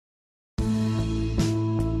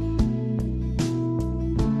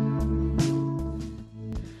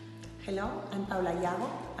Paula Yago.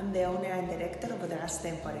 I'm the owner and director of Bodegas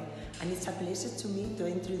Tempore, and it's a pleasure to me to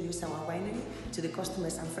introduce our winery to the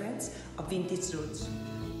customers and friends of vintage roots.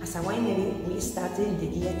 As a winery, we started in the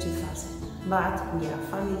year 2000, but we are a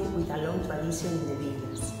family with a long tradition in the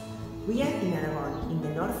vineyards. We are in Aragon, in the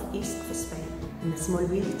northeast of Spain, in a small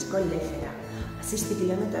village called Lécera, 60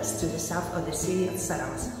 kilometers to the south of the city of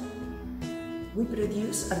Zaragoza. We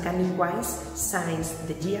produce organic wines since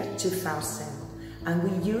the year 2000, and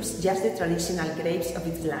we use just the traditional grapes of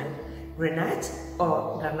its land, Grenache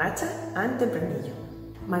or Garnacha and Tempranillo.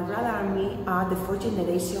 My brother and me are the fourth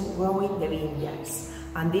generation growing the vineyards,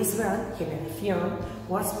 and this brand, GENERACION,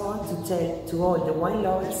 was born to tell to all the wine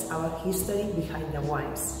lovers our history behind the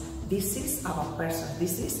wines. This is our person,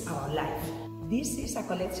 this is our life. This is a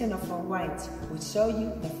collection of 4 wines, which show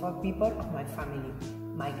you the 4 people of my family: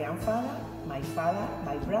 my grandfather, my father,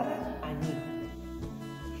 my brother, and me.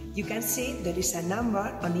 You can see there is a number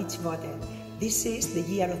on each bottle. This is the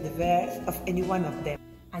year of the birth of any one of them.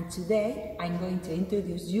 And today I'm going to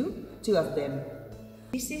introduce you 2 of them.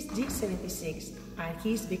 This is G76, and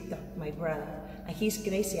he is Victor, my brother, and he is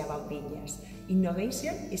crazy about vineyards.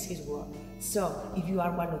 Innovation is his word. So if you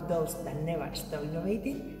are one of those that never stop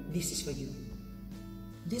innovating, this is for you.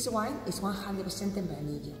 This wine is 100%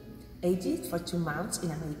 Tempranillo, aged for 2 months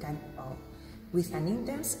in American oak, with an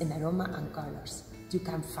intense in aroma and colors. You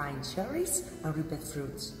can find cherries and ripe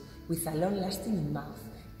fruits, with a long-lasting in mouth.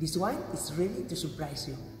 This wine is ready to surprise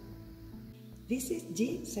you. This is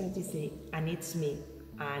G73, and it's me,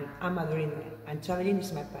 and I'm a dreamer, and traveling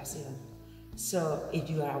is my passion. So if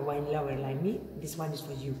you are a wine lover like me, this one is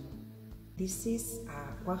for you. This is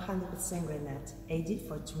a 100% Grenache, aged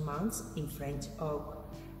for 2 months in French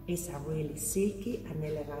oak. It's a really silky and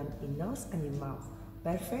elegant in nose and in mouth,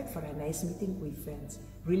 perfect for a nice meeting with friends,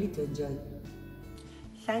 really to enjoy.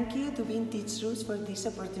 Thank you to Vintage Roots for this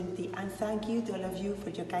opportunity, and thank you to all of you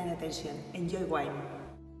for your kind attention. Enjoy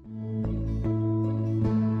wine!